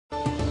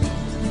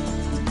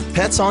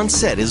Pets on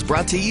Set is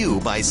brought to you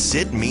by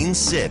Sit Means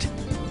Sit.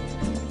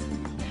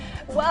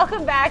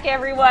 Welcome back,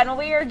 everyone.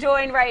 We are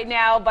joined right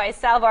now by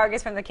Sal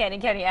Vargas from the Canyon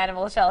County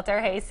Animal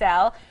Shelter. Hey,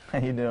 Sal. How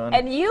you doing?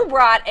 And you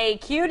brought a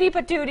cutie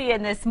patootie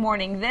in this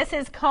morning. This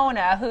is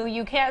Kona, who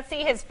you can't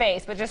see his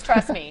face, but just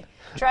trust me.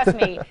 Trust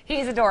me,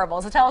 he's adorable.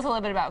 So tell us a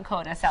little bit about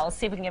Kona, Sal. Let's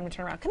see if we can get him to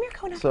turn around. Come here,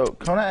 Kona. So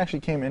Kona actually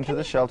came into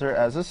the shelter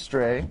as a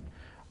stray.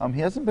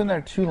 He hasn't been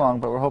there too long,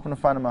 but we're hoping to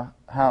find him a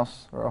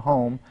house or a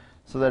home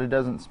so that he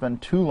doesn't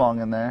spend too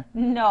long in there.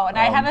 No, and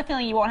I have a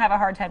feeling you won't have a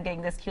hard time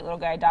getting this cute little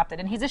guy adopted.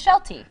 And he's a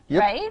Sheltie,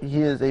 yep, right?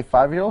 He is a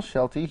 5-year-old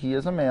Sheltie. He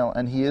is a male,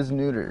 and he is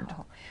neutered.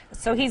 Oh.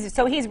 So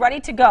he's ready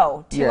to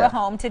go to Yeah. a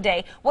home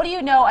today. What do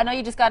you know? I know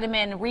you just got him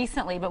in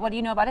recently, but what do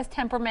you know about his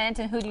temperament,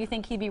 and who do you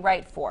think he'd be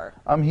right for?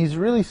 He's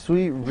really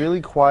sweet,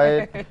 really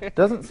quiet,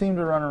 doesn't seem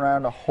to run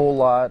around a whole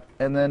lot,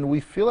 and then we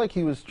feel like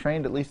he was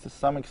trained at least to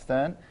some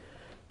extent,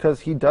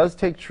 because he does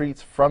take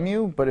treats from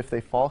you, but if they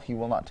fall, he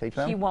will not take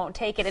them. He won't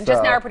take it. And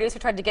just now our producer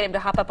tried to get him to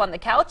hop up on the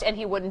couch, and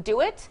he wouldn't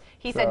do it.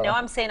 He said, no,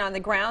 I'm staying on the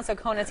ground. So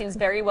Kona seems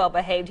very well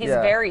behaved. He's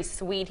very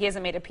sweet. He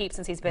hasn't made a peep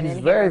since he's been in here.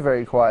 He's very,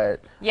 very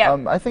quiet. Yeah.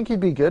 I think he'd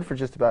be good for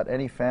just about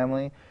any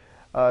family.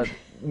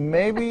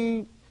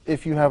 Maybe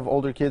if you have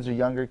older kids or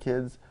younger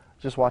kids,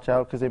 just watch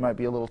out because they might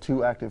be a little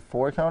too active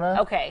for Kona.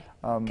 Okay.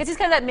 Because he's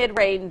kind of that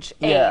mid-range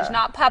age,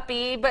 not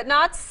puppy, but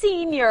not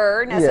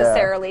senior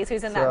necessarily. So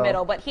he's in that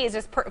middle. But he is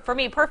just, for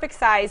me, perfect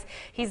size.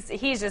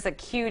 He's just a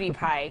cutie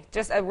pie,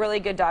 just a really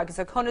good dog.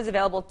 So Kona's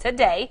available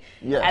today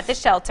at the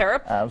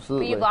shelter.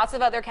 Absolutely. But you have lots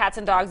of other cats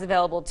and dogs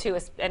available too,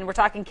 and we're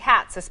talking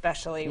cats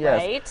especially,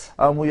 right?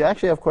 We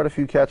actually have quite a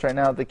few cats right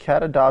now. The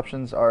cat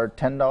adoptions are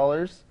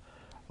 $10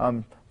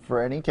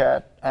 for any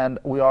cat, and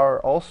we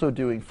are also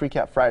doing Free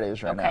Cat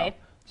Fridays right now.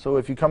 So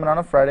if you come in on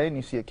a Friday and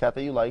you see a cat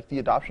that you like, the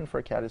adoption for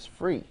a cat is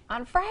free.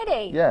 On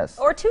Friday? Yes.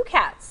 Or 2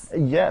 cats?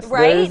 Yes.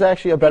 Right? There is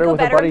actually a Better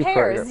with a Buddy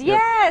program.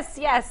 Yes,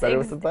 yes. Better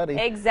with a Buddy.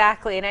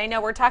 Exactly. And I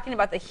know we're talking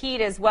about the heat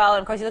as well.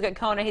 And of course, you look at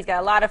Kona, he's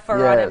got a lot of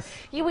fur on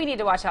him. We need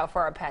to watch out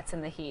for our pets in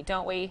the heat,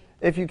 don't we?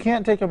 If you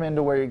can't take them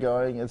into where you're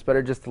going, it's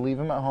better just to leave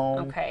them at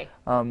home. Okay.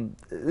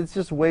 It's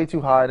just way too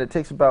hot. It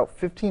takes about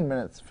 15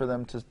 minutes for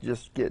them to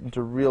just get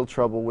into real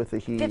trouble with the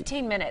heat.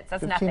 15 minutes,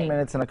 that's nothing. 15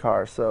 minutes in a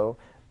car, so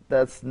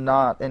that's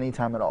not any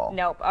time at all.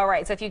 Nope. All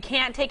right. So if you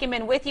can't take him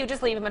in with you,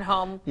 just leave him at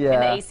home in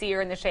the AC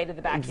or in the shade of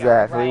the backyard.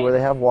 Exactly, where they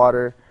have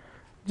water,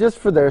 just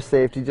for their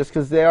safety, just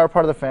because they are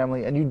part of the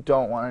family and you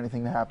don't want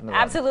anything to happen to them.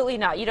 Absolutely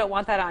not. You don't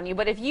want that on you.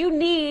 But if you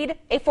need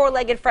a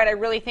 4-legged friend, I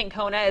really think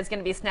Kona is going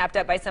to be snapped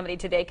up by somebody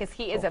today because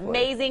he is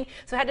amazing.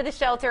 So head to the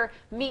shelter,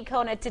 meet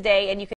Kona today, and you can